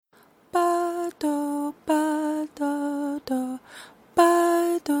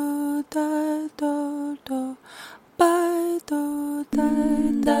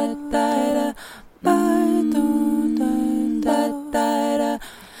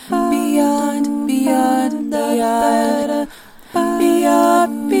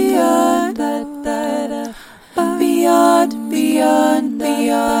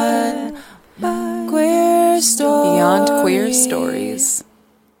Stories.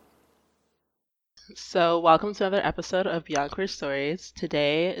 So, welcome to another episode of Beyond Queer Stories.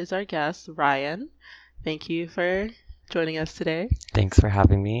 Today is our guest, Ryan. Thank you for joining us today. Thanks for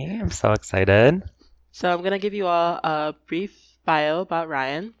having me. I'm so excited. So, I'm going to give you all a brief bio about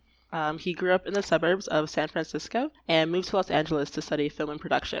Ryan. He grew up in the suburbs of San Francisco and moved to Los Angeles to study film and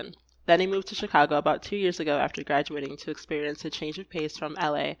production. Then he moved to Chicago about 2 years ago after graduating to experience a change of pace from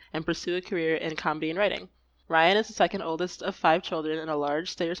LA and pursue a career in comedy and writing. Ryan is the second oldest of 5 children in a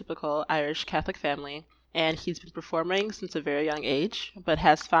large, stereotypical Irish Catholic family, and he's been performing since a very young age, but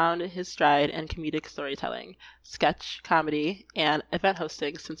has found his stride in comedic storytelling, sketch, comedy, and event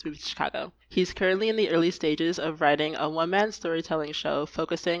hosting since moving to Chicago. He's currently in the early stages of writing a one-man storytelling show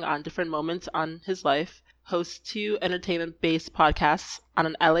focusing on different moments on his life, hosts 2 entertainment-based podcasts on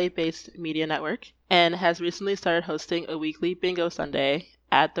an LA-based media network, and has recently started hosting a weekly bingo Sunday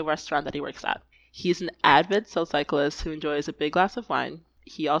at the restaurant that he works at. He's an avid soul cyclist who enjoys a big glass of wine.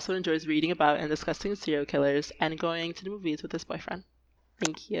 He also enjoys reading about and discussing serial killers and going to the movies with his boyfriend.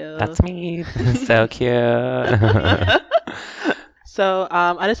 Thank you. That's me. So cute. So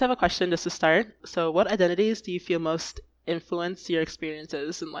I just have a question just to start. So what identities do you feel most influence your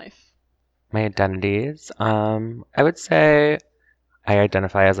experiences in life? My identities. I would say I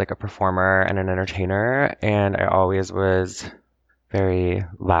identify as like a performer and an entertainer, and I always was very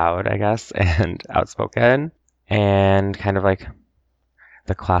loud, I guess, and outspoken, and kind of like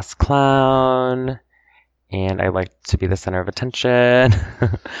the class clown, and I like to be the center of attention.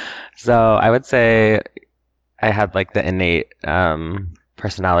 So I would say I had like the innate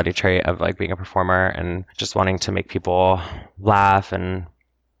personality trait of like being a performer and just wanting to make people laugh and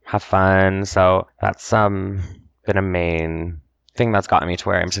have fun. So that's been a main thing that's gotten me to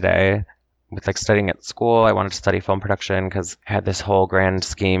where I am today. With like studying at school, I wanted to study film production because I had this whole grand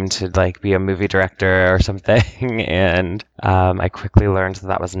scheme to like be a movie director or something, and I quickly learned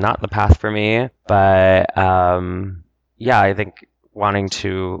that was not the path for me. But yeah, I think wanting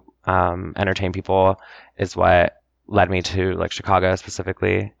to entertain people is what led me to like Chicago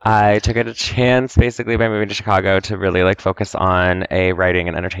specifically. I took it a chance basically by moving to Chicago to really like focus on a writing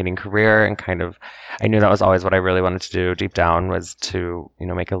and entertaining career, and kind of I knew that was always what I really wanted to do deep down, was to, you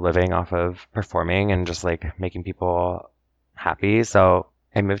know, make a living off of performing and just like making people happy. So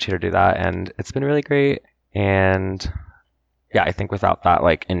I moved here to do that, and it's been really great. And yeah, I think without that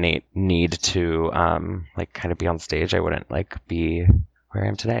like innate need to like kind of be on stage, I wouldn't like be where I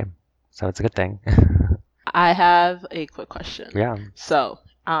am today. So it's a good thing. I have a quick question. Yeah. So,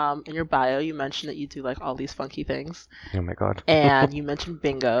 in your bio, you mentioned that you do like all these funky things. Oh my God. And you mentioned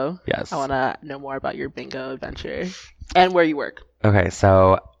bingo. Yes. I want to know more about your bingo adventure and where you work. Okay,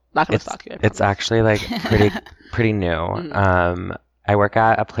 so Not gonna stalk you. I it's promise. actually like pretty new. Mhm. I work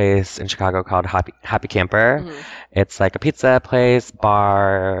at a place in Chicago called Happy Camper. Mhm. It's like a pizza place,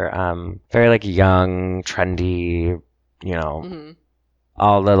 bar, very like young, trendy, you know, Mhm.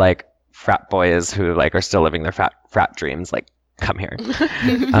 all the like frat boys who like are still living their frat dreams, like come here.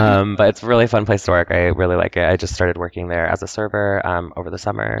 But it's a really fun place to work. I really like it. I just started working there as a server over the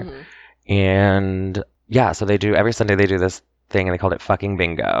summer. Mhm. And yeah, so every Sunday they do this thing, and they called it fucking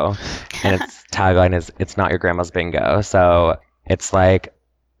bingo. And its tagline is, it's not your grandma's bingo. So it's like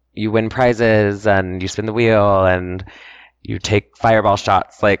you win prizes and you spin the wheel and you take fireball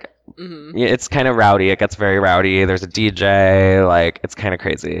shots. Like Mhm. it's kind of rowdy. It gets very rowdy. There's a DJ. Like it's kind of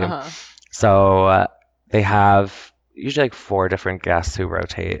crazy. Uh-huh. So they have usually like 4 different guests who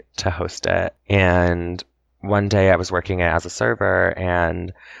rotate to host it. And one day I was working as a server,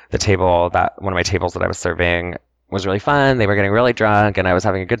 and one of my tables that I was serving was really fun. They were getting really drunk, and I was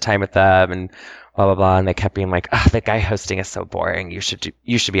having a good time with them, and blah blah blah. And they kept being like, "Ah, the guy hosting is so boring. You should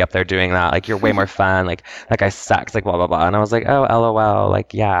be up there doing that. Like you're way more fun. Like that guy sucks. Like blah blah blah." And I was like, "Oh, LOL.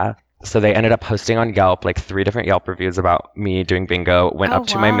 Like yeah." So they ended up posting on Yelp like 3 different Yelp reviews about me doing bingo. Went up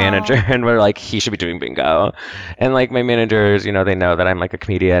to my manager and were like, he should be doing bingo. And like my managers, you know, they know that I'm like a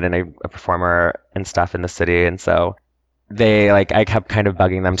comedian and a performer and stuff in the city. And so they like, I kept kind of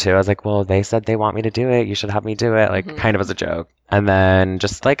bugging them too. I was like, well, they said they want me to do it. You should have me do it. Like kind of as a joke. And then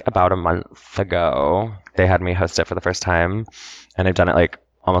just like about a month ago, they had me host it for the first time. And I've done it like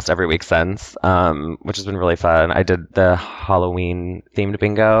almost every week since, which has been really fun. I did the Halloween themed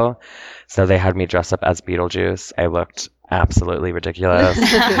bingo, so they had me dress up as Beetlejuice. I looked absolutely ridiculous.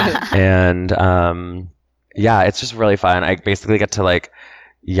 And yeah, it's just really fun. I basically get to like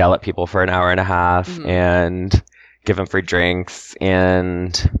yell at people for an hour and a half and give them free drinks,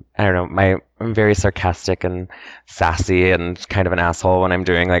 and I don't know, I'm very sarcastic and sassy and kind of an asshole when I'm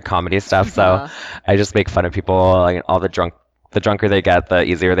doing like comedy stuff, so I just make fun of people. Like all the drunker they get, the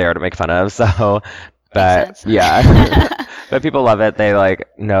easier they are to make fun of. So But Makes sense. yeah, but people love it. They like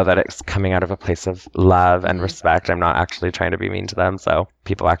know that it's coming out of a place of love and Mhm. respect. I'm not actually trying to be mean to them. So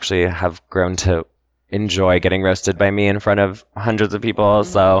people actually have grown to enjoy getting roasted by me in front of hundreds of people.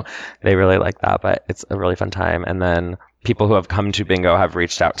 So they really like that. But it's a really fun time. And then people who have come to bingo have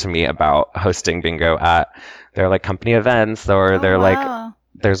reached out to me about hosting bingo at their like company events, or Oh, they're like, wow.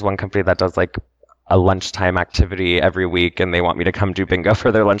 there's one company that does like a lunchtime activity every week, and they want me to come do bingo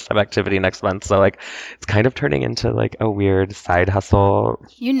for their lunchtime activity next month. So like it's kind of turning into like a weird side hustle.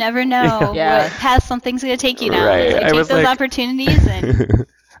 You never know Yeah. what path something's going to take you down. Right. So I take was those like- opportunities and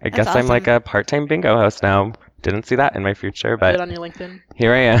I guess I'm like a part-time bingo host now. Didn't see that in my future, Put it but on your LinkedIn.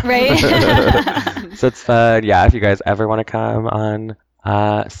 here I am. Right. So it's fun. Yeah, if you guys ever want to come on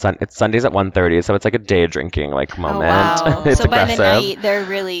it's Sundays at 1:30, so it's like a day drinking like Oh, moment. wow. It's so by the aggressive. night, they're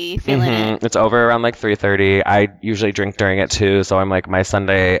really feeling it. It's over around like 3:30. I usually drink during it too, so I'm like my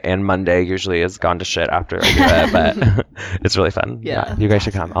Sunday and Monday usually is gone to shit after I do it, but it's really fun. Yeah. You guys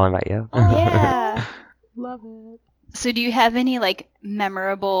should come. I'll invite you. Yeah. Love it. So do you have any like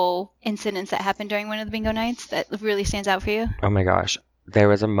memorable incidents that happened during one of the bingo nights that really stands out for you? Oh my gosh. There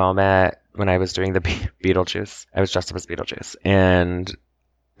was a moment when I was doing the Beetlejuice. I was dressed up as Beetlejuice. And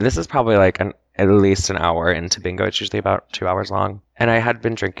this is probably like at least an hour into bingo. It's usually about 2 hours long. And I had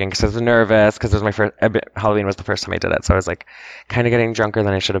been drinking because I was nervous because it was my first, Halloween was the first time I did it. So I was like kind of getting drunker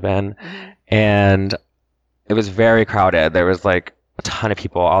than I should have been. And it was very crowded. There was like a ton of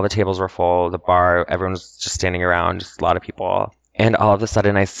people. All the tables were full. The bar, everyone was just standing around, just a lot of people. And all of a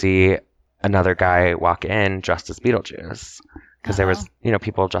sudden I see another guy walk in dressed as Beetlejuice. Because there was,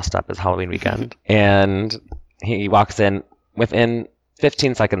 people dressed up as Halloween weekend. And he walks in. Within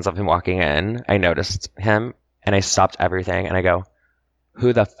 15 seconds of him walking in, I noticed him, and I stopped everything, and I go,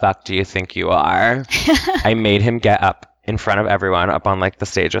 who the fuck do you think you are? I made him get up in front of everyone up on, like, the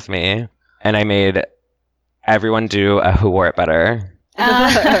stage with me, and I made everyone do a Who Wore It Better.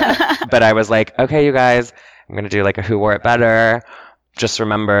 But I was like, okay, you guys, I'm going to do, like, a Who Wore It Better. Just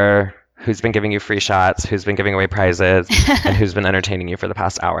remember who's been giving you free shots, who's been giving away prizes, and who's been entertaining you for the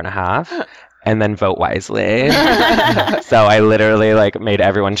past hour and a half, and then vote wisely. So I literally like made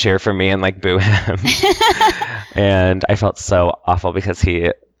everyone cheer for me and like boo him. And I felt so awful because he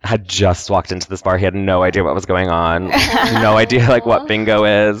had just walked into this bar. He had no idea what was going on, no idea like what bingo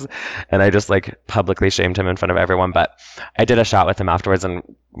is. And I just like publicly shamed him in front of everyone. But I did a shot with him afterwards and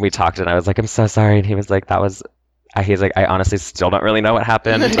we talked and I was like, I'm so sorry. And he was like, he's like, I honestly still don't really know what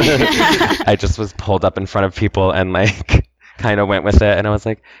happened. I just was pulled up in front of people and like kind of went with it. And I was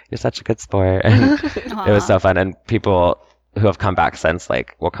like, you're such a good sport. And it was so fun. And people who have come back since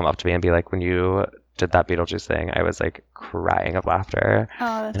like will come up to me and be like, when you did that Beetlejuice thing, I was like crying of laughter.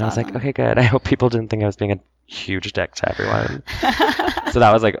 Oh, that's and I was like, awesome. okay, good. I hope people didn't think I was being a huge dick to everyone. So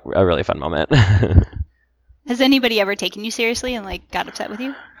that was like a really fun moment. Has anybody ever taken you seriously and like got upset with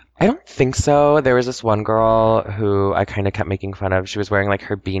you? I don't think so. There was this one girl who I kind of kept making fun of. She was wearing like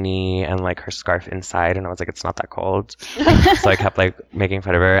her beanie and like her scarf inside, and I was like, it's not that cold. So I kept like making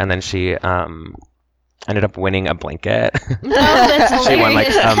fun of her, and then she ended up winning a blanket. Oh, that's She won like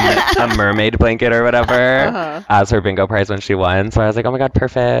hilarious. a mermaid blanket or whatever Uh-huh. as her bingo prize when she won. So I was like, oh my god,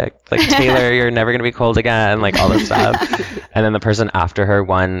 perfect. Like Taylor, you're never gonna be cold again. Like all this stuff. And then the person after her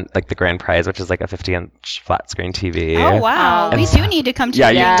won like the grand prize, which is like a 50-inch flat screen TV. Oh, wow. And We so- do need to come to Yeah,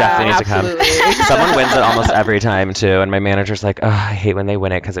 you. you Yeah, definitely need to come. absolutely. Someone wins it almost every time too, and my manager's like, "Oh, I hate when they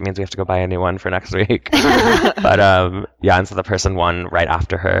win it because it means we have to go buy a new one for next week." But yeah, and so the person won right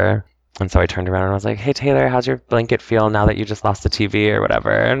after her, and so I turned around and I was like, "Hey Taylor, how's your blanket feel now that you just lost the TV or whatever?"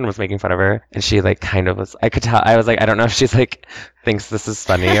 And was making fun of her, and she like kind of was. I could tell. I was like, I don't know if she's like thinks this is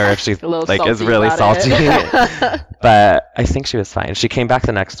funny or if she A little like is salty really about salty. it. But I think she was fine. She came back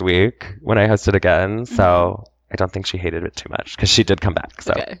the next week when I hosted again, so. I don't think she hated it too much because she did come back.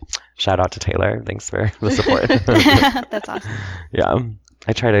 So Okay. shout out to Taylor. Thanks for the support. That's awesome. Yeah.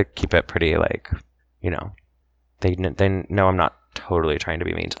 I try to keep it pretty like, they know I'm not totally trying to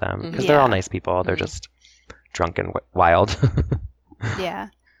be mean to them because they're all Yeah. nice people. They're Mhm. just drunk and wild. Yeah.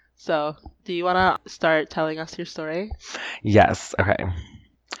 So, do you want to start telling us your story? Yes. Okay.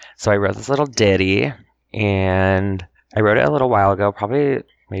 So I wrote this little ditty and I wrote it a little while ago, probably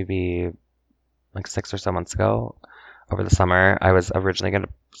maybe like 6 or so months ago over the summer. I was originally going to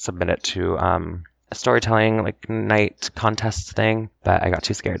submit it to a storytelling like night contest thing, but I got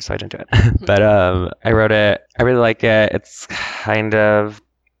too scared, so I didn't do it. But I wrote it. I really like it. It's kind of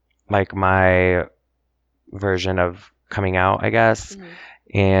like my version of coming out, I guess,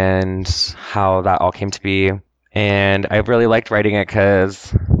 and how that all came to be. And I really liked writing it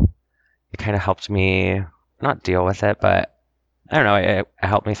because it kind of helped me not deal with it, but I don't know, it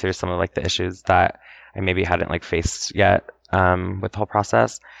helped me through some of like the issues that I maybe hadn't like faced yet with the whole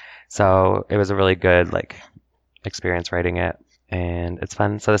process. So it was a really good like experience writing it, and it's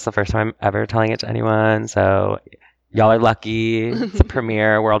fun. So this is the first time I'm ever telling it to anyone. So y'all are lucky. It's a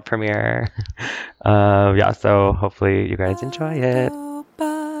premiere, world premiere. Yeah, so hopefully you guys enjoy it.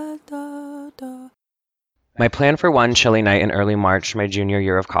 My plan for one chilly night in early March, my junior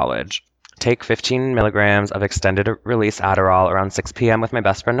year of college. Take 15 milligrams of extended release Adderall around 6 p.m. with my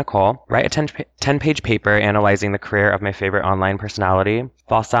best friend Nicole. Write a 10-page paper analyzing the career of my favorite online personality.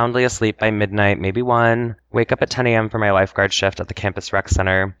 Fall soundly asleep by midnight, maybe 1. Wake up at 10 a.m. for my lifeguard shift at the campus rec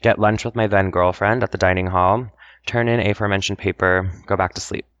center. Get lunch with my then girlfriend at the dining hall. Turn in aforementioned paper. Go back to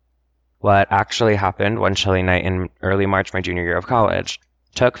sleep. What actually happened one chilly night in early March, my junior year of college.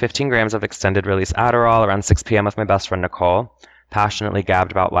 Took 15 grams of extended release Adderall around 6 p.m. with my best friend Nicole. Passionately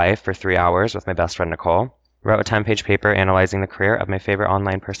gabbed about life for 3 hours with my best friend Nicole. Wrote a 10-page paper analyzing the career of my favorite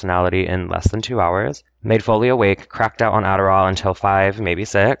online personality in less than 2 hours. Made fully awake, cracked out on Adderall until 5, maybe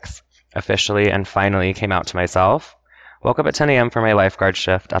 6. Officially and finally came out to myself. Woke up at 10 a.m. for my lifeguard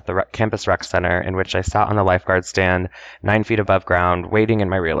shift at the campus rec center, in which I sat on the lifeguard stand 9 feet above ground, waiting in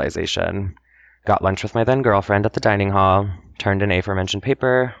my realization. Got lunch with my then girlfriend at the dining hall. Turned in aforementioned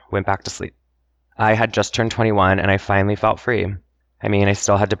paper. Went back to sleep. I had just turned 21 and I finally felt free. I mean, I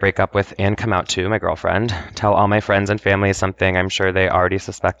still had to break up with and come out to my girlfriend, tell all my friends and family something I'm sure they already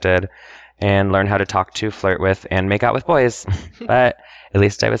suspected, and learn how to talk to, flirt with, and make out with boys. But at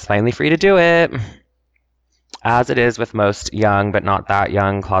least I was finally free to do it. As it is with most young but not that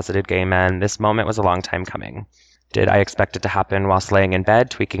young closeted gay men, this moment was a long time coming. Did I expect it to happen whilst laying in bed,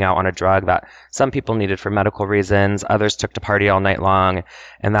 tweaking out on a drug that some people needed for medical reasons, others took to party all night long,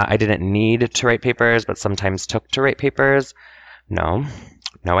 and that I didn't need to write papers, but sometimes took to write papers? No,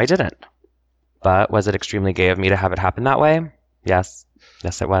 I didn't. But was it extremely gay of me to have it happen that way? Yes,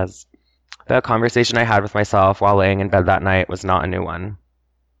 it was. The conversation I had with myself while laying in bed that night was not a new one.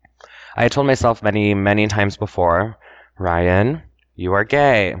 I had told myself many, many times before, Ryan, you are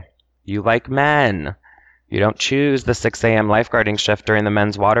gay. You like men. You don't choose the 6 a.m. lifeguarding shift during the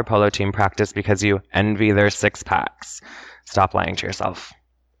men's water polo team practice because you envy their six-packs. Stop lying to yourself.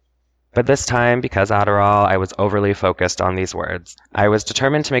 But this time, because Adderall, I was overly focused on these words. I was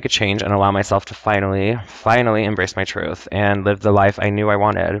determined to make a change and allow myself to finally embrace my truth and live the life I knew I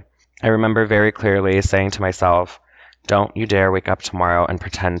wanted. I remember very clearly saying to myself, don't you dare wake up tomorrow and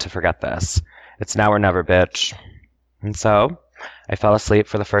pretend to forget this. It's now or never, bitch. And so, I fell asleep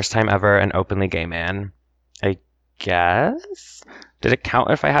for the first time ever an openly gay man. I guess? Did it count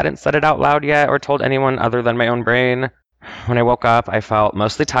if I hadn't said it out loud yet or told anyone other than my own brain? When I woke up, I felt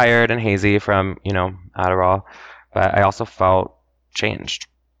mostly tired and hazy from, Adderall, but I also felt changed.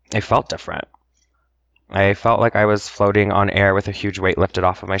 I felt different. I felt like I was floating on air with a huge weight lifted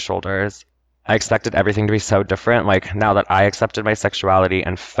off of my shoulders. I expected everything to be so different, like now that I accepted my sexuality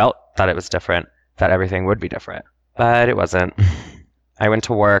and felt that it was different, that everything would be different. But it wasn't. I went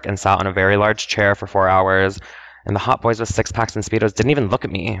to work and sat on a very large chair for 4 hours, and the hot boys with six-packs and Speedos didn't even look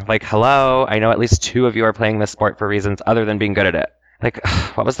at me. Like, hello, I know at least 2 of you are playing this sport for reasons other than being good at it. Like,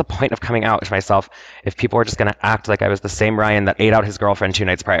 what was the point of coming out to myself if people were just going to act like I was the same Ryan that ate out his girlfriend 2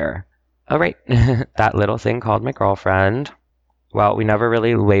 nights prior? Oh, right, that little thing called my girlfriend. Well, we never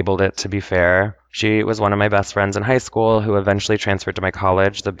really labeled it, to be fair. She was one of my best friends in high school who eventually transferred to my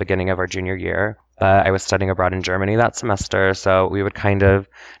college the beginning of our junior year. But I was studying abroad in Germany that semester, so we would kind of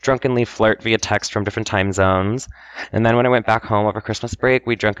drunkenly flirt via text from different time zones. And then when I went back home over Christmas break,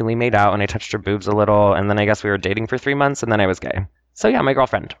 we drunkenly made out and I touched her boobs a little, and then I guess we were dating for 3 months, and then I was gay. So yeah, my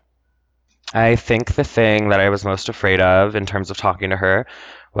girlfriend. I think the thing that I was most afraid of in terms of talking to her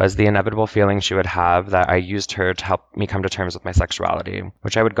was the inevitable feeling she would have that I used her to help me come to terms with my sexuality,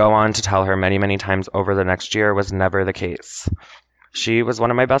 which I would go on to tell her many, many times over the next year was never the case. She was one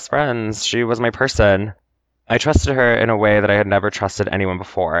of my best friends. She was my person. I trusted her in a way that I had never trusted anyone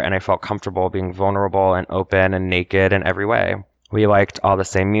before, and I felt comfortable being vulnerable and open and naked in every way. We liked all the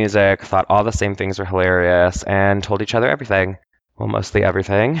same music, thought all the same things were hilarious, and told each other everything. Well, mostly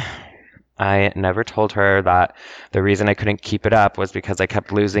everything. I never told her that the reason I couldn't keep it up was because I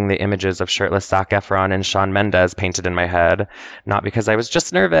kept losing the images of shirtless Zac Efron and Shawn Mendes painted in my head, not because I was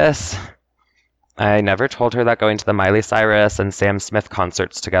just nervous. I never told her that going to the Miley Cyrus and Sam Smith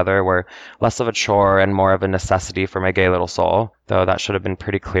concerts together were less of a chore and more of a necessity for my gay little soul, though that should have been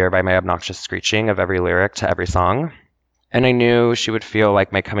pretty clear by my obnoxious screeching of every lyric to every song. And I knew she would feel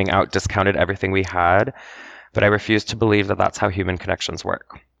like my coming out discounted everything we had, but I refused to believe that that's how human connections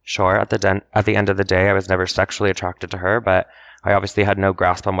work. Sure, at the end of the day, I was never sexually attracted to her, but I obviously had no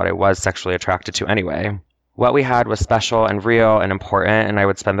grasp on what I was sexually attracted to anyway. what we had was special and real and important, and I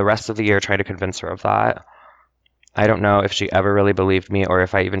would spend the rest of the year trying to convince her of that. I don't know if she ever really believed me or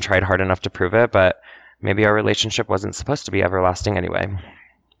if I even tried hard enough to prove it, but maybe our relationship wasn't supposed to be everlasting anyway,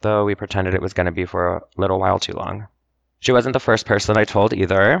 though we pretended it was going to be for a little while too long. She wasn't the first person I told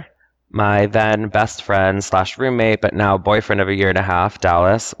either. My then best friend / roommate, but now boyfriend of a year and a half,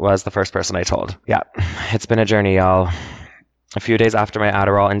 Dallas, was the first person I told. Yeah, it's been a journey, y'all. A few days after my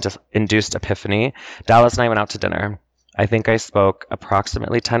Adderall-induced epiphany, Dallas and I went out to dinner. I think I spoke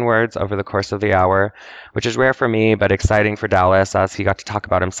approximately 10 words over the course of the hour, which is rare for me, but exciting for Dallas as he got to talk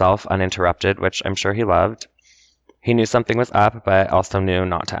about himself uninterrupted, which I'm sure he loved. He knew something was up, but also knew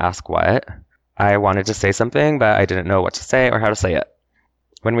not to ask what. I wanted to say something, but I didn't know what to say or how to say it.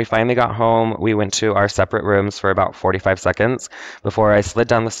 When we finally got home, we went to our separate rooms for about 45 seconds before I slid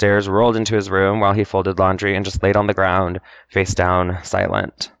down the stairs, rolled into his room while he folded laundry, and just laid on the ground, face down,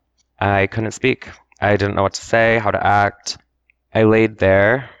 silent. I couldn't speak. I didn't know what to say, how to act. I laid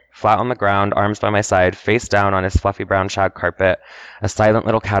there, flat on the ground, arms by my side, face down on his fluffy brown shag carpet, a silent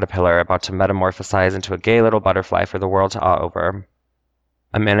little caterpillar about to metamorphosize into a gay little butterfly for the world to awe over.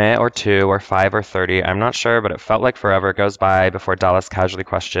 A minute or 2 or 5 or 30, I'm not sure, but it felt like forever goes by before Dallas casually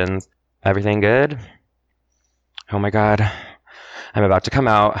questions, "Everything good?" Oh my God. I'm about to come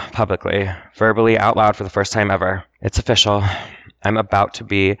out publicly, verbally, out loud for the first time ever. It's official. I'm about to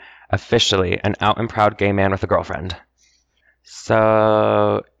be officially an out and proud gay man with a girlfriend.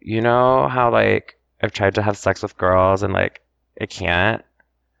 So, you know how, like, I've tried to have sex with girls and, like, I can't?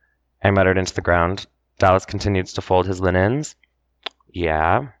 I muttered into the ground. Dallas continues to fold his linens.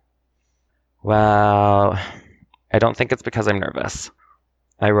 Yeah. Well, I don't think it's because I'm nervous.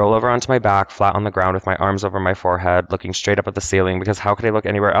 I roll over onto my back, flat on the ground with my arms over my forehead, looking straight up at the ceiling, because how could I look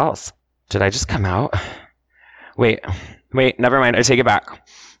anywhere else? Did I just come out? Wait, never mind, I take it back.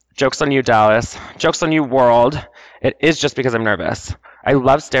 Joke's on you, Dallas. Joke's on you, world. It is just because I'm nervous. I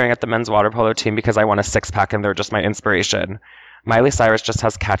love staring at the men's water polo team because I want a six-pack and they're just my inspiration. Miley Cyrus just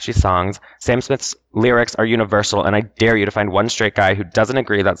has catchy songs. Sam Smith's lyrics are universal, and I dare you to find one straight guy who doesn't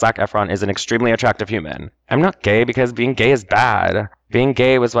agree that Zac Efron is an extremely attractive human. I'm not gay because being gay is bad. Being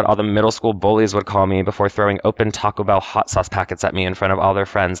gay was what all the middle school bullies would call me before throwing open Taco Bell hot sauce packets at me in front of all their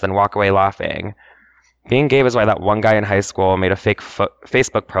friends, then walk away laughing. Being gay was why that one guy in high school made a fake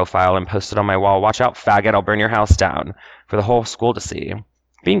Facebook profile and posted on my wall, "Watch out, faggot, I'll burn your house down," for the whole school to see.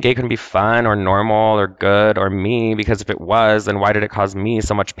 Being gay couldn't be fun or normal or good or me, because if it was, then why did it cause me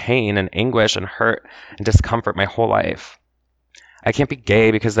so much pain and anguish and hurt and discomfort my whole life? I can't be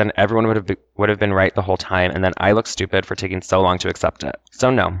gay because then everyone would have been right the whole time, and then I look stupid for taking so long to accept it. So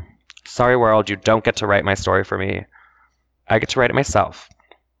no. Sorry, world, you don't get to write my story for me. I get to write it myself.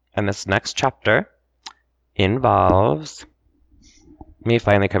 And this next chapter involves me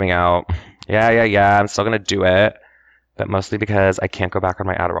finally coming out. Yeah, I'm still going to do it. But mostly because I can't go back on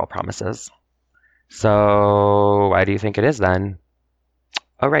my Adderall promises. So why do you think it is then?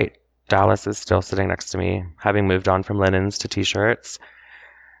 Oh, right. Dallas is still sitting next to me, having moved on from linens to t-shirts.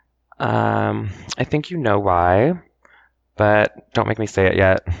 I think you know why, but don't make me say it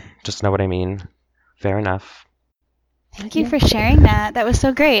yet. Just know what I mean. Fair enough. Thank you for sharing that. That was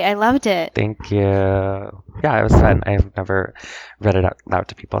so great. I loved it. Thank you. Yeah, it was fun. I've never read it out loud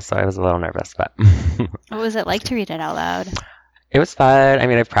to people, so I was a little nervous, but What was it like to read it out loud? it was fun. I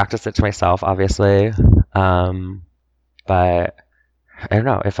mean, I've practiced it to myself, obviously, but I don't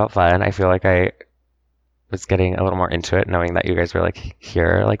know. It felt fun. I feel like I was getting a little more into it, knowing that you guys were like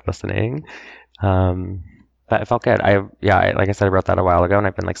here, like listening. But it felt good. Like I said, I wrote that a while ago, and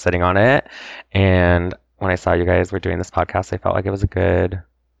I've been like sitting on it, and when I saw you guys were doing this podcast, I felt like it was a good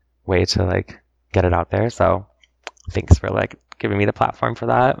way to like get it out there. So thanks for like giving me the platform for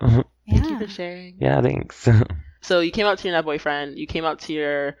that. Thank you for sharing. Yeah, thanks. So you came out to your now boyfriend. You came out to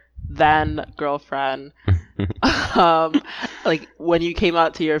your then girlfriend. Like when you came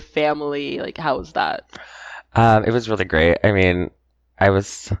out to your family, like how was that? It was really great. I mean, I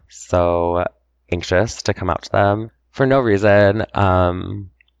was so anxious to come out to them for no reason.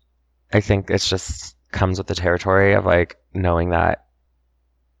 I think it's just comes with the territory of like knowing that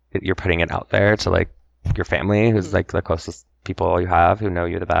you're putting it out there to like your family, who's like the closest people you have, who know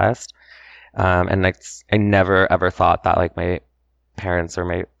you the best. And like I never ever thought that like my parents or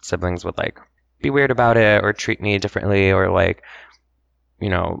my siblings would like be weird about it or treat me differently or like, you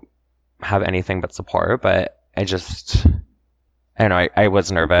know, have anything but support. But I don't know, I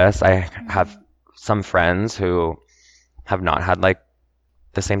was nervous. I have some friends who have not had like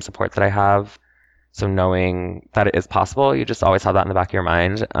the same support that I have. So knowing that it is possible, you just always have that in the back of your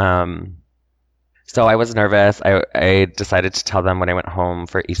mind. So I was nervous. I decided to tell them when I went home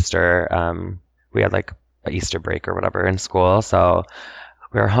for Easter. We had like Easter break or whatever in school. So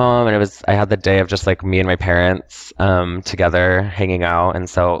we were home, and I had the day of just like me and my parents together hanging out. And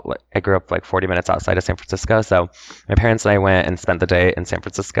so like, I grew up like 40 minutes outside of San Francisco. So my parents and I went and spent the day in San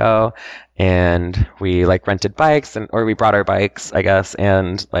Francisco, and we like rented bikes or we brought our bikes, I guess,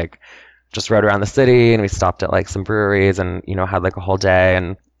 and like just rode around the city, and we stopped at like some breweries and, had like a whole day.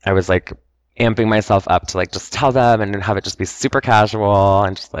 And I was like amping myself up to like just tell them and have it just be super casual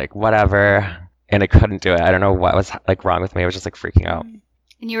and just like whatever. And I couldn't do it. I don't know what was like wrong with me. I was just like freaking out.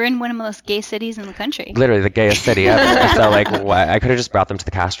 And you were in one of the most gay cities in the country. Literally the gayest city ever. So like, what? I could have just brought them to the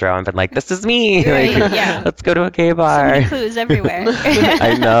Castro and been like, "This is me. Right, Like, yeah. Let's go to a gay So bar." many clues everywhere.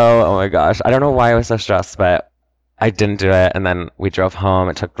 I know. Oh my gosh. I don't know why I was so stressed, but I didn't do it. And then we drove home.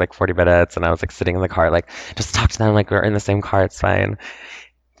 It took like 40 minutes, and I was like sitting in the car, like, just talk to them like we're in the same car. It's fine.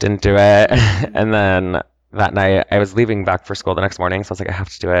 Didn't do it. And then that night, I was leaving back for school the next morning, so I was like, I have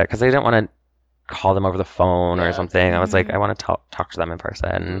to do it because I didn't want to call them over the phone or something. I was like, I want to talk to them in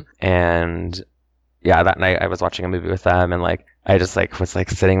person. And yeah, that night I was watching a movie with them, and like I just like was like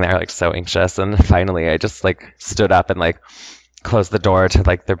sitting there like so anxious, and finally I just like stood up and like closed the door to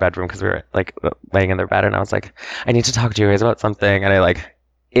like their bedroom because we were like laying in their bed, and I was like, I need to talk to you guys about something. And I like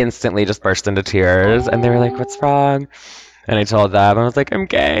instantly just burst into tears, and they were like, what's wrong? And I told them, I was like, I'm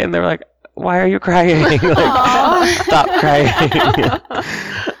gay. And they were like, why are you crying? Like, stop crying.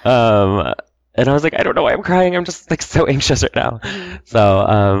 And I was like, I don't know why I'm crying. I'm just like so anxious right now.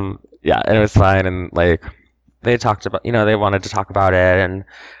 So yeah, and it was fine. And like they talked about, they wanted to talk about it and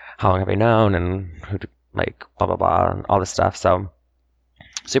how long have I known and who, like blah blah blah and all this stuff. So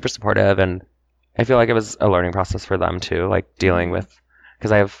super supportive, and I feel like it was a learning process for them too, like dealing with,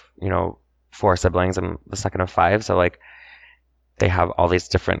 because I have 4 siblings. I'm the second of 5, so like they have all these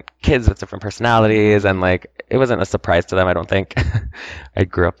different kids with different personalities, and like it wasn't a surprise to them, I don't think. I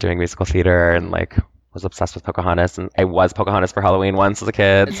grew up doing musical theater and like was obsessed with Pocahontas, and I was Pocahontas for Halloween once as a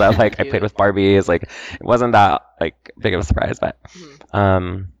kid, so like I played with Barbies. Like it wasn't that like big of a surprise, but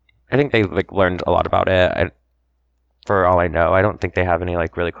I think they like learned a lot about it. For all I know, I don't think they have any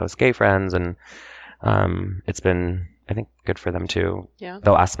like really close gay friends, and it's been, I think, good for them too. Yeah.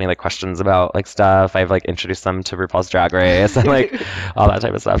 They'll ask me like questions about like stuff. I've like introduced them to RuPaul's Drag Race and like all that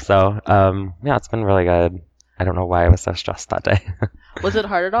type of stuff. So yeah, it's been really good. I don't know why I was so stressed that day. Was it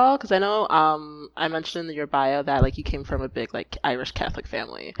hard at all? Because I know I mentioned in your bio that like you came from a big like Irish Catholic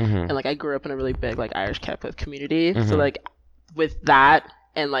family, and like I grew up in a really big like Irish Catholic community. So like with that,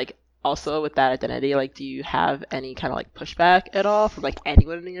 and like also with that identity, like do you have any kind of like pushback at all from like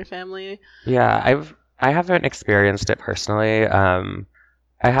anyone in your family? Yeah, I haven't experienced it personally. I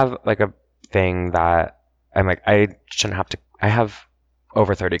have like a thing that I'm like, I shouldn't have to. I have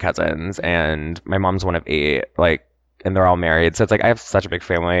over 30 cousins, and my mom's one of 8, like, and they're all married. So it's like I have such a big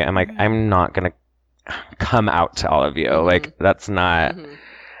family. I'm like, I'm not gonna come out to all of you. Like that's not.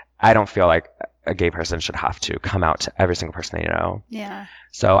 I don't feel like a gay person should have to come out to every single person they know. Yeah.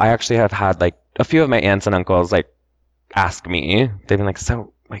 So I actually have had like a few of my aunts and uncles like ask me. They've been like,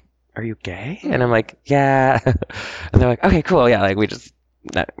 so like, are you gay? And I'm like, yeah. And they're like, okay, cool. Yeah. Like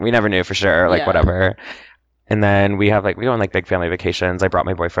we never knew for sure. Like whatever. And then we go on like big family vacations. I brought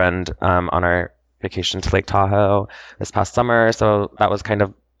my boyfriend on our vacation to Lake Tahoe this past summer. So that was kind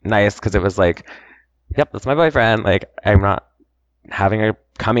of nice because it was like, yep, that's my boyfriend. Like I'm not having a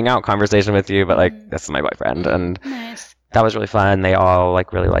coming out conversation with you, but like this is my boyfriend. And Nice. that was really fun. They all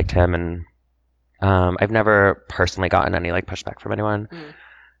like really liked him, and I've never personally gotten any like pushback from anyone.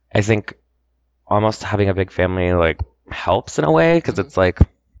 I think almost having a big family like helps in a way because it's like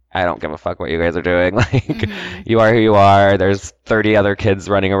I don't give a fuck what you guys are doing. Like you are who you are. There's 30 other kids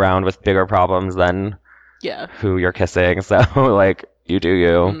running around with bigger problems than who you're kissing. So like you do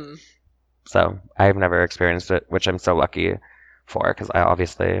you. So I've never experienced it, which I'm so lucky for, because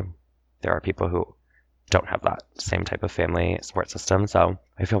obviously there are people who don't have that same type of family support system. So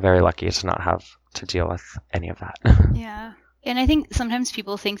I feel very lucky to not have to deal with any of that. Yeah. And I think sometimes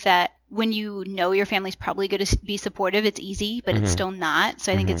people think that when you know your family's probably going to be supportive, it's easy, but it's still not.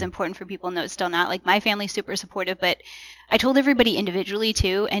 So I think it's important for people to know it's still not. Like my family's super supportive, but I told everybody individually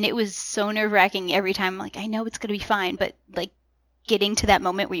too, and it was so nerve-wracking every time. Like, I know it's going to be fine, but like getting to that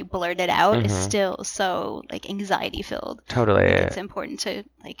moment where you blurt it out is still so like anxiety filled. Totally. It's important to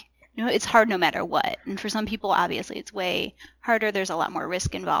like, it's hard no matter what. And for some people, obviously it's way harder. There's a lot more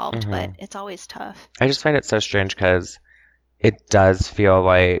risk involved, but it's always tough. I just find it so strange because it does feel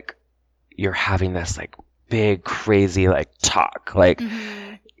like you're having this like big, crazy like talk. Like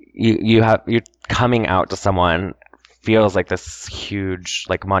you're coming out to someone feels like this huge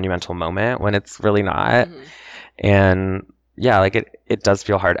like monumental moment when it's really not. And yeah, like it does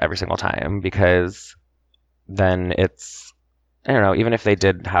feel hard every single time because then it's, I don't know, even if they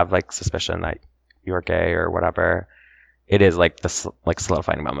did have like suspicion that you're gay or whatever, it is like this like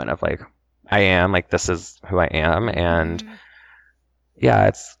solidifying moment of like, I am, like, this is who I am. And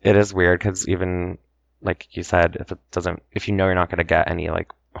yeah, it is weird because even like you said, if you know you're not going to get any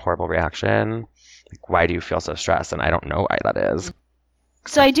like horrible reaction, like, why do you feel so stressed? And I don't know why that is.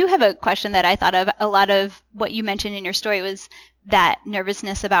 So I do have a question that I thought of. A lot of what you mentioned in your story was that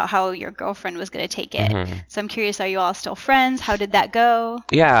nervousness about how your girlfriend was going to take it. Mm-hmm. So I'm curious, are you all still friends? How did that go?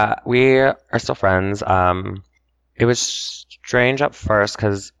 Yeah, we are still friends. It was strange at first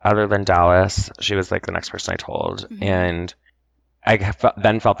because other than Dallas, she was like the next person I told. Mm-hmm. And I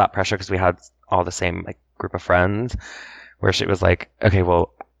then felt that pressure because we had all the same like group of friends where she was like, okay,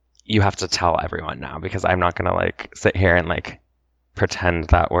 well, you have to tell everyone now because I'm not going to like sit here and like pretend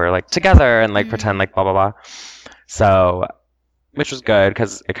that we're like together and like pretend like blah, blah, blah. So, which was good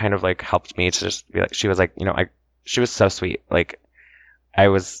because it kind of like helped me to just be like, she was like, she was so sweet. Like, I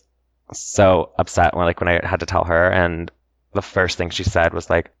was so upset when I had to tell her, and the first thing she said was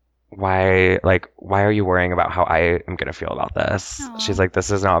like, why are you worrying about how I am gonna feel about this? Aww. She's like,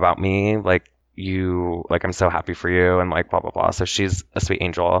 this is not about me, like, I'm so happy for you, and like blah blah blah. So she's a sweet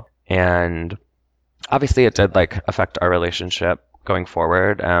angel, and obviously it did like affect our relationship going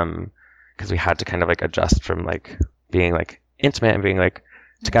forward, because we had to kind of like adjust from like being like intimate and being like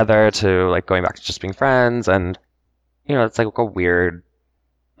together to like going back to just being friends, and it's like a weird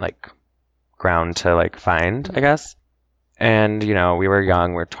like ground to like find, I guess. And we were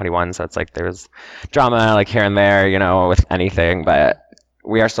young, we were 21, so it's like there was drama like here and there, with anything, but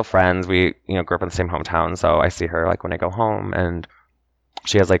we are still friends. We grew up in the same hometown, so I see her like when I go home, and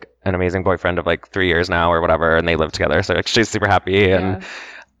she has like an amazing boyfriend of like 3 years now or whatever, and they live together, so like, she's super happy and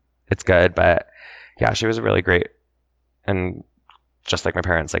it's good. But yeah, she was really great, and just like my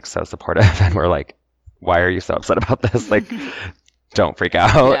parents, like so supportive, and we're like, why are you so upset about this? Like, don't freak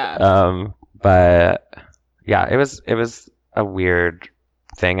out. Yeah. But yeah, it was a weird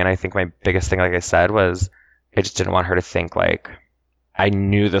thing, and I think my biggest thing, like I said, was I just didn't want her to think like I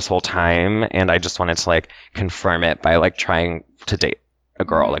knew this whole time, and I just wanted to like confirm it by like trying to date a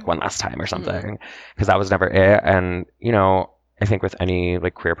girl like one last time or something, because that was never it. And I think with any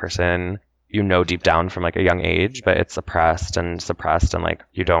like queer person, deep down from like a young age, but it's suppressed, and like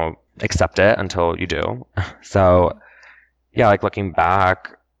you don't accept it until you do. So yeah, like looking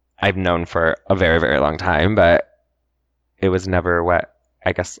back, I've known for a very, very long time, but it was never what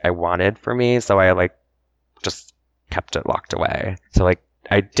I guess I wanted for me. So I like just kept it locked away. So like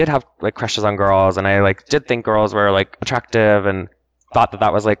I did have like crushes on girls, and I like did think girls were like attractive, and thought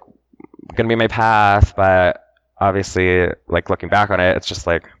that was like gonna be my path. But obviously, like looking back on it, it's just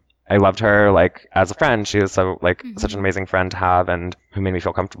like I loved her like as a friend. She was so like such an amazing friend to have, and who made me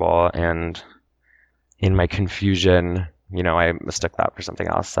feel comfortable. And in my confusion, I mistook that for something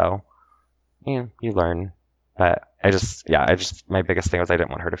else. So you learn. But my biggest thing was I didn't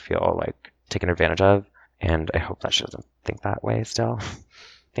want her to feel like taken advantage of, and I hope that she doesn't think that way still.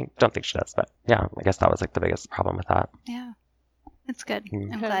 Don't think she does, but yeah, I guess that was like the biggest problem with that. Yeah, that's good.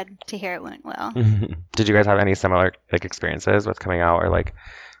 I'm glad to hear it went well. Did you guys have any similar like experiences with coming out or like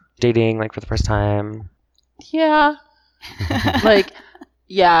dating like for the first time? Yeah. Like,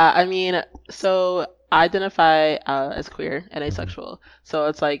 yeah, I mean, so I identify as queer and asexual, so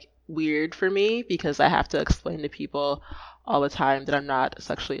it's like weird for me because I have to explain to people all the time that I'm not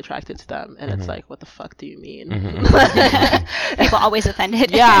sexually attracted to them, and it's like, what the fuck do you mean? People always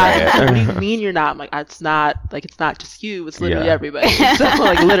offended. Yeah. Right. What do you mean you're not? I'm like, it's not just you, it's literally everybody. So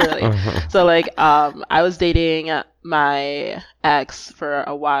like literally. So like I was dating my ex for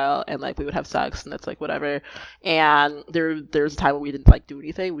a while, and like we would have sex, and that's like whatever, and there was a time when we didn't like do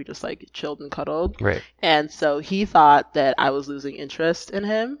anything, we just like chilled and cuddled, right? And so he thought that I was losing interest in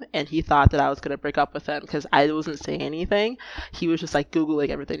him, and he thought that I was gonna break up with him because I wasn't saying anything. He was just like Googling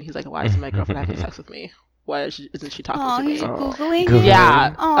everything. He's like, why isn't my girlfriend having sex with me? Why isn't she talking to me? He's Googling?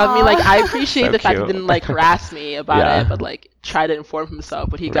 Yeah. Aww. I mean, like, I appreciate So the fact cute. he didn't like harass me about it, but like try to inform himself,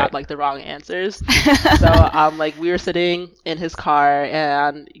 but he got like the wrong answers. So like we were sitting in his car,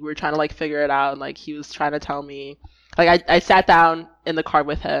 and we were trying to like figure it out, and like he was trying to tell me, like I sat down in the car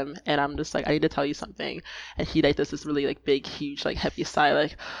with him, and I'm just like, I need to tell you something, and he like does this really like big, huge, like heavy sigh,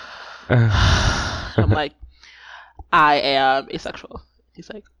 like I'm like, I am asexual. He's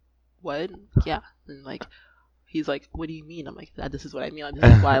like, what? Yeah. And like he's like, what do you mean? I'm like, this is what I mean. Like,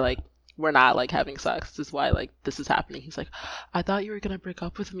 this is why like we're not like having sex. This is why like this is happening. He's like, I thought you were gonna break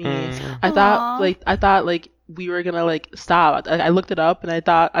up with me. I thought like we were gonna like stop. I looked it up and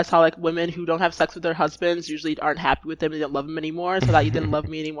I saw like women who don't have sex with their husbands usually aren't happy with them. They don't love them anymore. So that you didn't love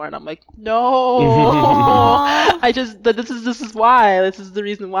me anymore. And I'm like, no. This is why. This is the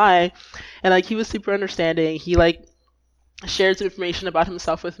reason why. And like he was super understanding. He like shared some information about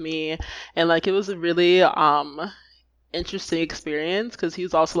himself with me, and like it was a really interesting experience because he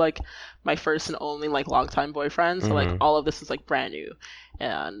was also like my first and only like longtime boyfriend, so like all of this was like brand new,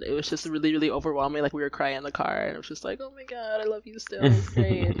 and it was just really, really overwhelming. Like we were crying in the car and it was just like, oh my god, I love you still. It's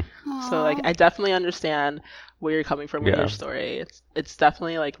great. So like I definitely understand where you're coming from with your story. It's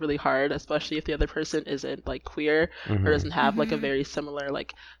definitely like really hard, especially if the other person isn't like queer or doesn't have like a very similar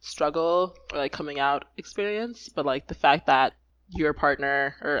like struggle or like coming out experience. But like the fact that your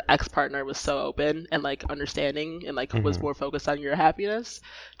partner or ex-partner was so open and like understanding and like was more focused on your happiness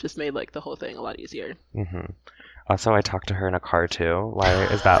just made like the whole thing a lot easier. Also, I talked to her in a car too. Why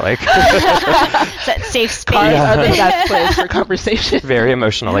is that like? That safe space. Cars are the best place for conversation. Very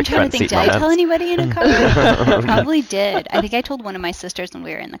emotional, like front seat moments. Did I tell anybody in a car? Probably did. I think I told one of my sisters when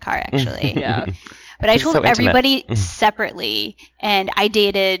we were in the car, actually. Yeah. But I told everybody separately, and I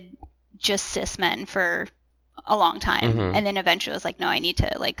dated just cis men for a long time, and then eventually I was like, no, I need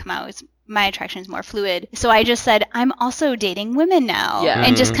to like come out. My attraction is more fluid. So I just said, I'm also dating women now,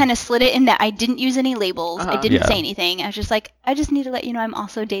 and just kind of slid it in that I didn't use any labels. I didn't say anything. I was just like, I just need to let you know I'm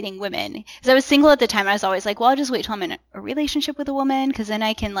also dating women. Because I was single at the time. I was always like, well, I'll just wait till I'm in a relationship with a woman, because then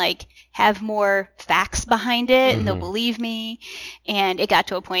I can like have more facts behind it, and they'll believe me. And it got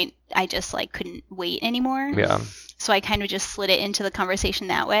to a point I just like couldn't wait anymore. So I kind of just slid it into the conversation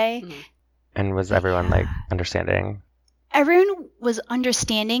that way. And was everyone like understanding? Everyone was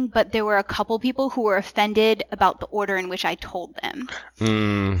understanding, but there were a couple people who were offended about the order in which I told them.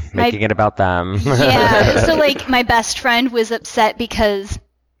 Making it about them. Yeah. So like my best friend was upset because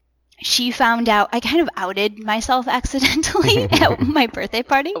she found out I kind of outed myself accidentally at my birthday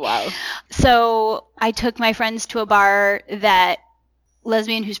party. Wow. So I took my friends to a bar that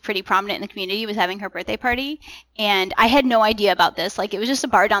lesbian who's pretty prominent in the community was having her birthday party, and I had no idea about this. Like, it was just a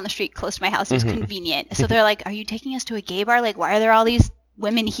bar down the street close to my house. It was convenient. So they're like, are you taking us to a gay bar? Like, why are there all these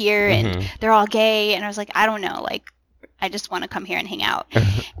women here and they're all gay? And I was like, I don't know. Like, I just want to come here and hang out.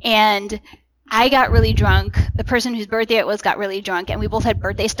 And I got really drunk. The person whose birthday it was got really drunk, and we both had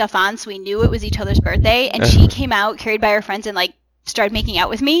birthday stuff on, so we knew it was each other's birthday. And she came out carried by her friends and like started making out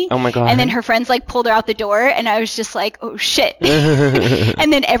with me. Oh my god. And then her friends like pulled her out the door, and I was just like, oh shit.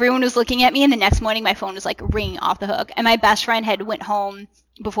 And then everyone was looking at me, and the next morning my phone was like ringing off the hook, and my best friend had went home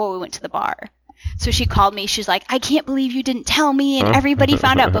before we went to the bar. So she called me. She's like, I can't believe you didn't tell me, and everybody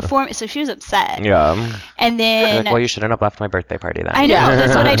found out before me. So she was upset. Yeah. And then like, well, you shouldn't have left my birthday party then. I know.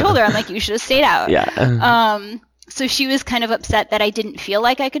 That's what I told her. I'm like, you should have stayed out. Yeah. So she was kind of upset that I didn't feel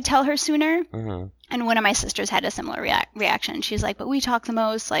like I could tell her sooner. And one of my sisters had a similar reaction. She's like, but we talk the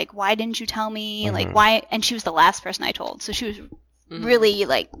most. Like, why didn't you tell me? Like, why? And she was the last person I told. So she was really,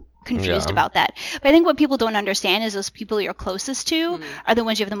 like, confused about that. But I think what people don't understand is those people you're closest to are the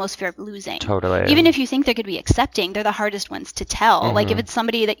ones you have the most fear of losing. Totally. Even if you think they're going to be accepting, they're the hardest ones to tell. Like, if it's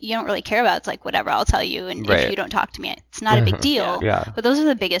somebody that you don't really care about, it's like, whatever, I'll tell you. And if you don't talk to me, it's not a big deal. But those are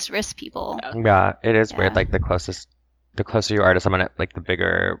the biggest risk people. Yeah, it is weird. Like, the closer you are to someone, like, the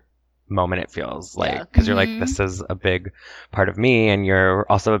bigger moment it feels like, because you're like, this is a big part of me, and you're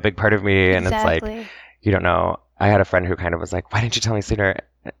also a big part of me, and it's like, you don't know. I had a friend who kind of was like, why didn't you tell me sooner?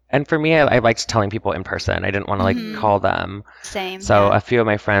 And for me, I liked telling people in person. I didn't want to like call them. Same. So a few of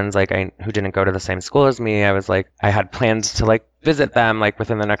my friends, like, who didn't go to the same school as me, I was like, I had plans to like visit them like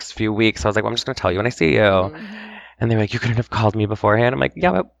within the next few weeks. So I was like, well, I'm just gonna tell you when I see you. And they're like, you couldn't have called me beforehand. I'm like,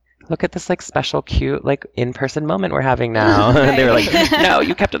 yeah, but look at this like special, cute, like in-person moment we're having now. And they were like, no,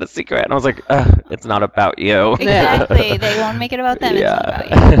 you kept it a secret. And I was like, it's not about you. Exactly. They won't make it about them. Yeah.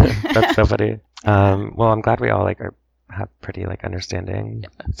 It's not about you. That's so funny. Well, I'm glad we all like have pretty like understanding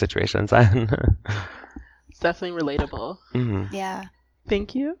situations. It's definitely relatable. Yeah.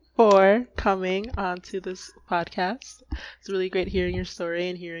 Thank you for coming onto this podcast. It's really great hearing your story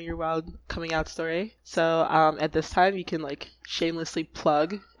and hearing your wild coming out story. So at this time, you can like shamelessly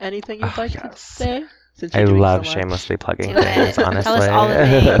plug anything you'd like to say. I love shamelessly plugging things, honestly. Tell us all the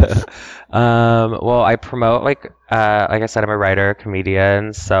things. Well, I promote, like I said, I'm a writer,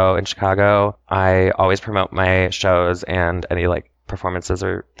 comedian. So in Chicago, I always promote my shows and any like performances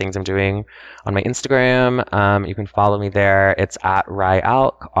or things I'm doing on my Instagram. You can follow me there. It's at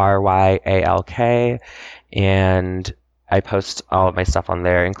Ryalk, RYALK. And I post all of my stuff on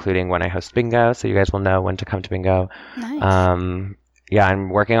there, including when I host bingo. So you guys will know when to come to bingo. Nice. yeah, I'm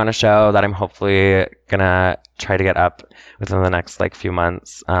working on a show that I'm hopefully gonna try to get up within the next like few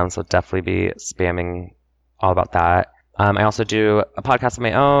months. So definitely be spamming all about that. I also do a podcast of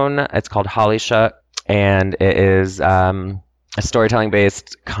my own. It's called Holly Shook, and it is a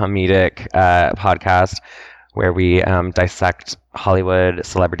storytelling-based comedic podcast where we dissect Hollywood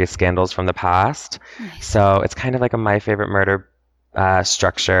celebrity scandals from the past. Nice. So it's kind of like a My Favorite Murder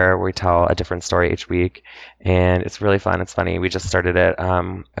structure where we tell a different story each week, and it's really fun. It's funny. We just started it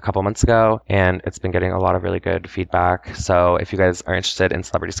a couple months ago, and it's been getting a lot of really good feedback. So if you guys are interested in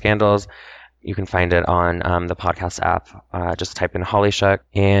celebrity scandals, you can find it on the podcast app. Just type in Holly Shook,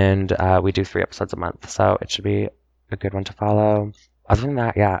 and we do 3 episodes a month, so it should be a good one to follow. Other than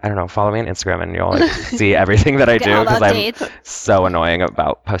that, yeah, I don't know. Follow me on Instagram, and you'll like see everything that I Get do, all the because I'm updates. so annoying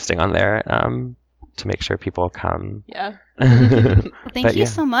about posting on there to make sure people come. Yeah. Well, thank But you yeah.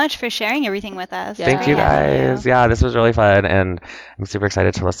 so much for sharing everything with us. Yeah. Thank you Great having you. guys. Yeah, this was really fun, and I'm super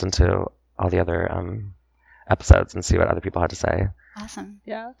excited to listen to all the other episodes and see what other people had to say. Awesome.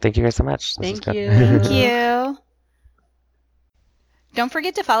 Yeah. Thank you guys so much. This was Thank good. you. Thank you. Don't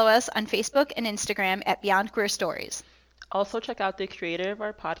forget to follow us on Facebook and Instagram at Beyond Queer Stories. Also, check out the creator of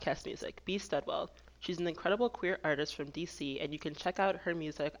our podcast music, B. Studwell. She's an incredible queer artist from DC, and you can check out her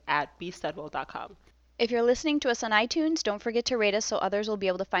music at bstudwell.com. If you're listening to us on iTunes, don't forget to rate us so others will be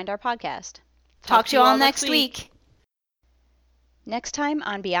able to find our podcast. Talk to you all next week. Next time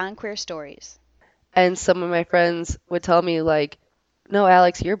on Beyond Queer Stories. And some of my friends would tell me, like, no,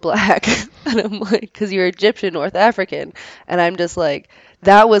 Alex, you're black. And I'm like, because you're Egyptian, North African. And I'm just like,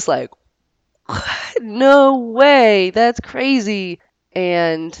 that was like, what? No way. That's crazy.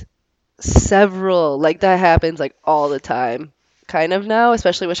 And several, like, that happens, like, all the time. Kind of now,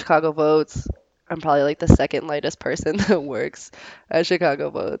 especially with Chicago Votes. I'm probably, like, the second lightest person that works at Chicago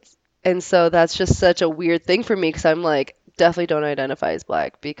Votes. And so that's just such a weird thing for me, because I'm like, definitely don't identify as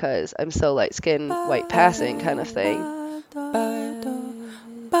black because I'm so light-skinned, white passing kind of thing.